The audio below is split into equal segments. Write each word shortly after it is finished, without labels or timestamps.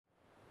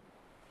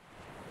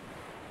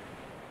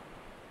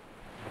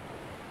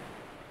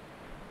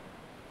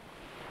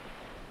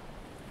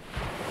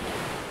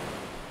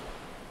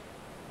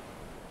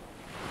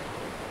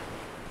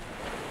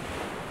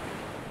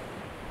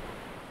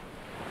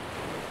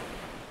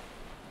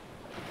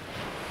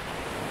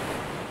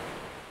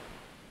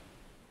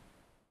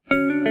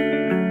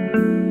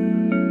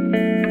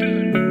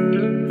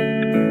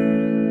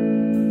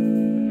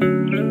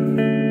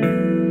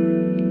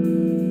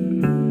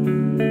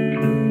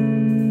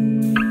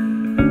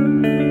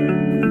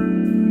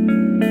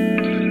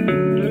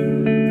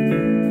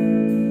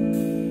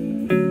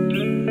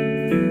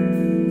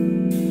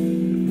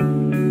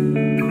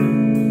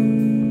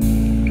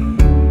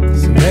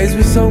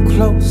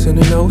in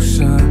an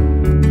ocean.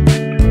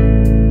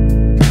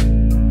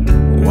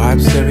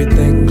 Wipes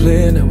everything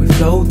clear, now we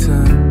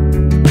floating.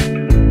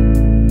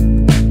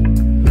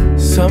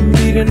 Sun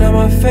beating on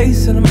my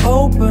face and I'm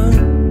open.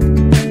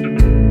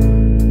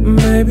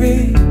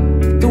 Maybe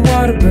the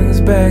water brings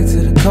us back to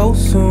the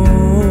coast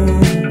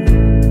soon.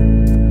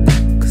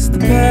 Cause the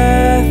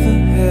path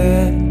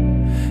ahead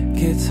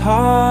gets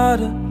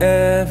harder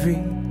every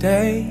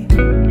day.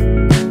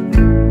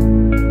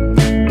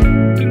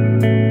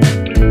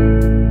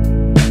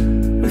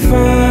 We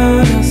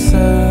find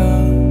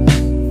ourselves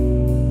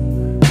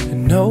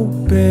in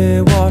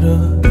open water.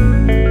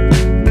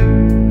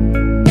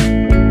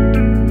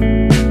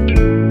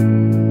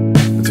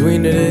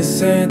 Between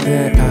this and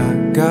that,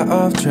 I got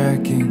off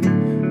tracking.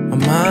 My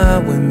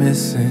mind went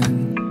missing.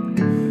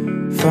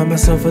 Found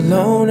myself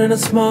alone in a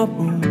small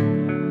room.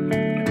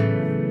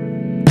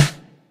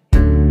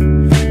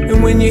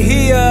 And when you're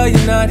here,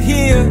 you're not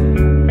here.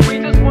 We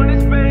just want to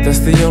spend. That's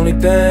the only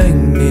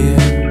thing near.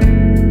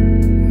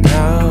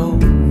 Now,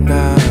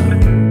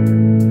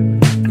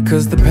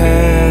 because the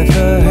path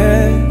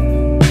ahead,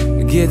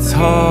 it gets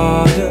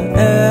harder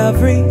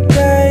every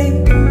day.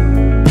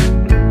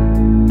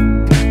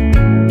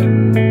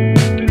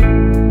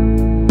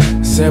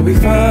 Said we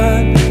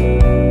find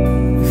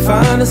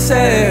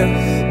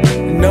ourselves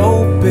in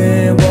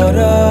open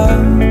water.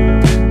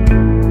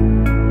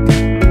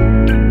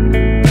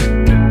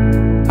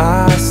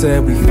 I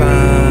said we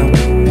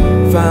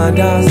find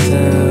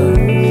ourselves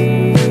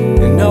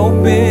in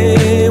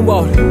open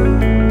water.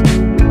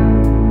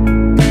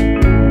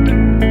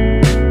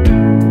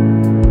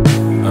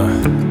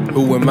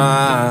 Who am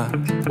I?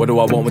 What do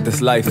I want with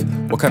this life?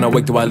 What kind of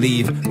wake do I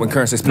leave when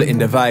currents are split and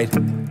divide?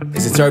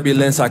 Is it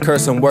turbulence? I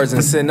curse some words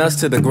and send us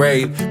to the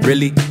grave.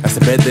 Really? That's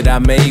the bed that I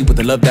made with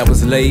the love that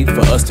was laid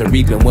for us to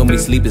reap. And when we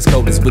sleep, it's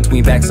coldest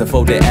between backs. A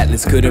folded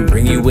atlas couldn't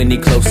bring you any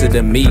closer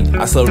to me.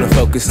 I slow the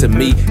focus to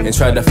me and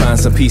try to find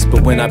some peace.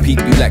 But when I peep,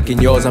 you lacking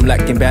yours, I'm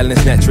lacking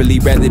balance. Naturally,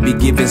 rather be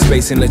given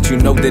space and let you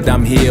know that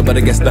I'm here. But I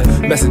guess the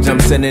message I'm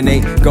sending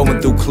ain't going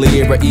through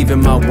clear. Or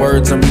even my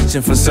words, I'm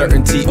reaching for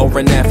certainty or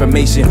an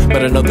affirmation.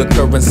 But I know the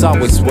current's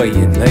always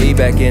swaying. Lay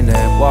back in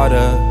that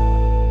water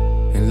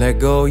and let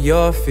go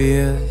your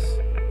fears.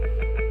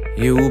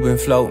 You've been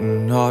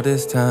floating all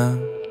this time.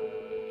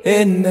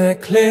 Isn't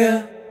that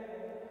clear?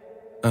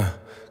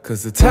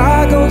 Cause the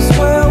tide gon'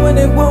 swell when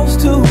it wants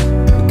to.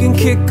 You can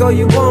kick all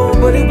you want,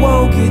 but it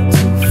won't get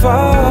too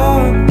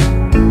far.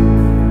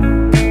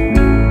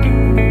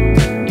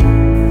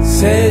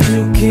 Said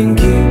you can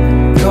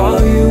kick all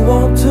you